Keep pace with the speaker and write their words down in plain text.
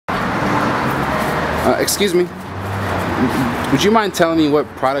Excuse me. Would you mind telling me what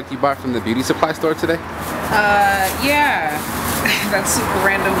product you bought from the beauty supply store today? Yeah. That's super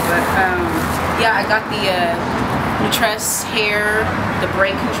random, but yeah, I got the Nutress Hair, the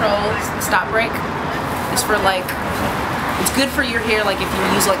brake control, the stop brake. It's for like, it's good for your hair, like if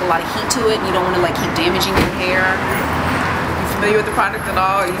you use like a lot of heat to it and you don't want to like keep damaging your hair. Familiar with the product at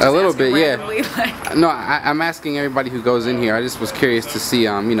all? A little bit, yeah. Like... No, I'm asking everybody who goes in here. I just was curious to see,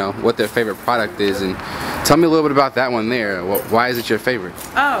 you know, what their favorite product is, and tell me a little bit about that one there. Why is it your favorite?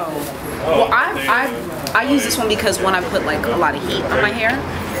 Oh, well, I use this one because when I put like a lot of heat on my hair,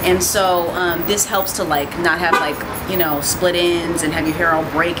 and so this helps to like not have like, you know, split ends and have your hair all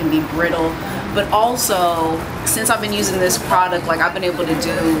break and be brittle. But also, since I've been using this product, like I've been able to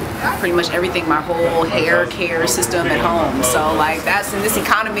do pretty much everything, my whole hair care system at home. So like that's in this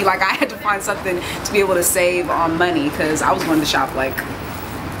economy, like I had to find something to be able to save on money, because I was going to shop like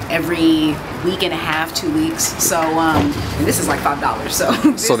every week and a half, 2 weeks. So and this is like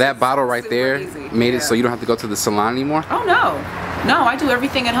 $5. So that bottle right there made it so you don't have to go to the salon anymore? Oh no. No, I do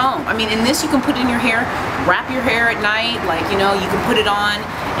everything at home. I mean, in this you can put in your hair, wrap your hair at night, like, you know, you can put it on,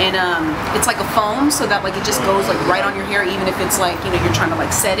 and it's like a foam, so that like it just goes like right on your hair, even if it's like, you know, you're trying to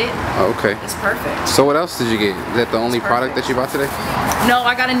like set it. Oh, okay. It's perfect. So what else did you get? Is that the only product that you bought today? No,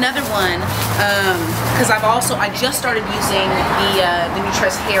 I got another one, because I just started using the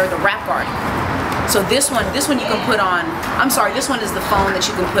Nutress Hair, the wrap guard. So this one you can put on, I'm sorry, this one is the foam that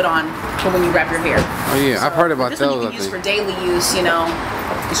you can put on for when you wrap your hair. Oh yeah, so I've heard about those. This one you can use for daily use, you know.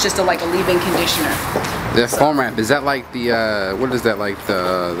 It's just like a leave-in conditioner. The foam wrap, is that like the, what is that, like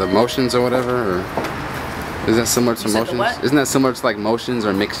the Motions or whatever? Or is that similar to Motions? Isn't that similar to like Motions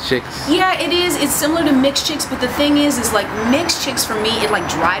or Mixed Chicks? Yeah, it is. It's similar to Mixed Chicks, but the thing is like Mixed Chicks for me, it like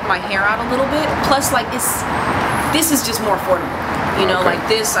dried my hair out a little bit. Plus like this is just more affordable. You know, okay. Like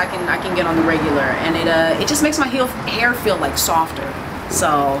this, I can get on the regular, and it just makes my hair feel like softer.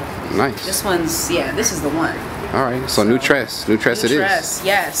 So nice. This one's, yeah, this is the one. All right, so Nutress it is.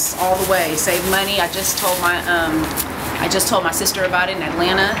 Yes, all the way. Save money. I just told my sister about it in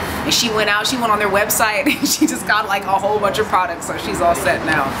Atlanta, and she went on their website, and she just got like a whole bunch of products, so she's all set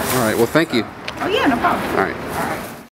now. All right, well, thank you. Oh yeah, no problem. All right.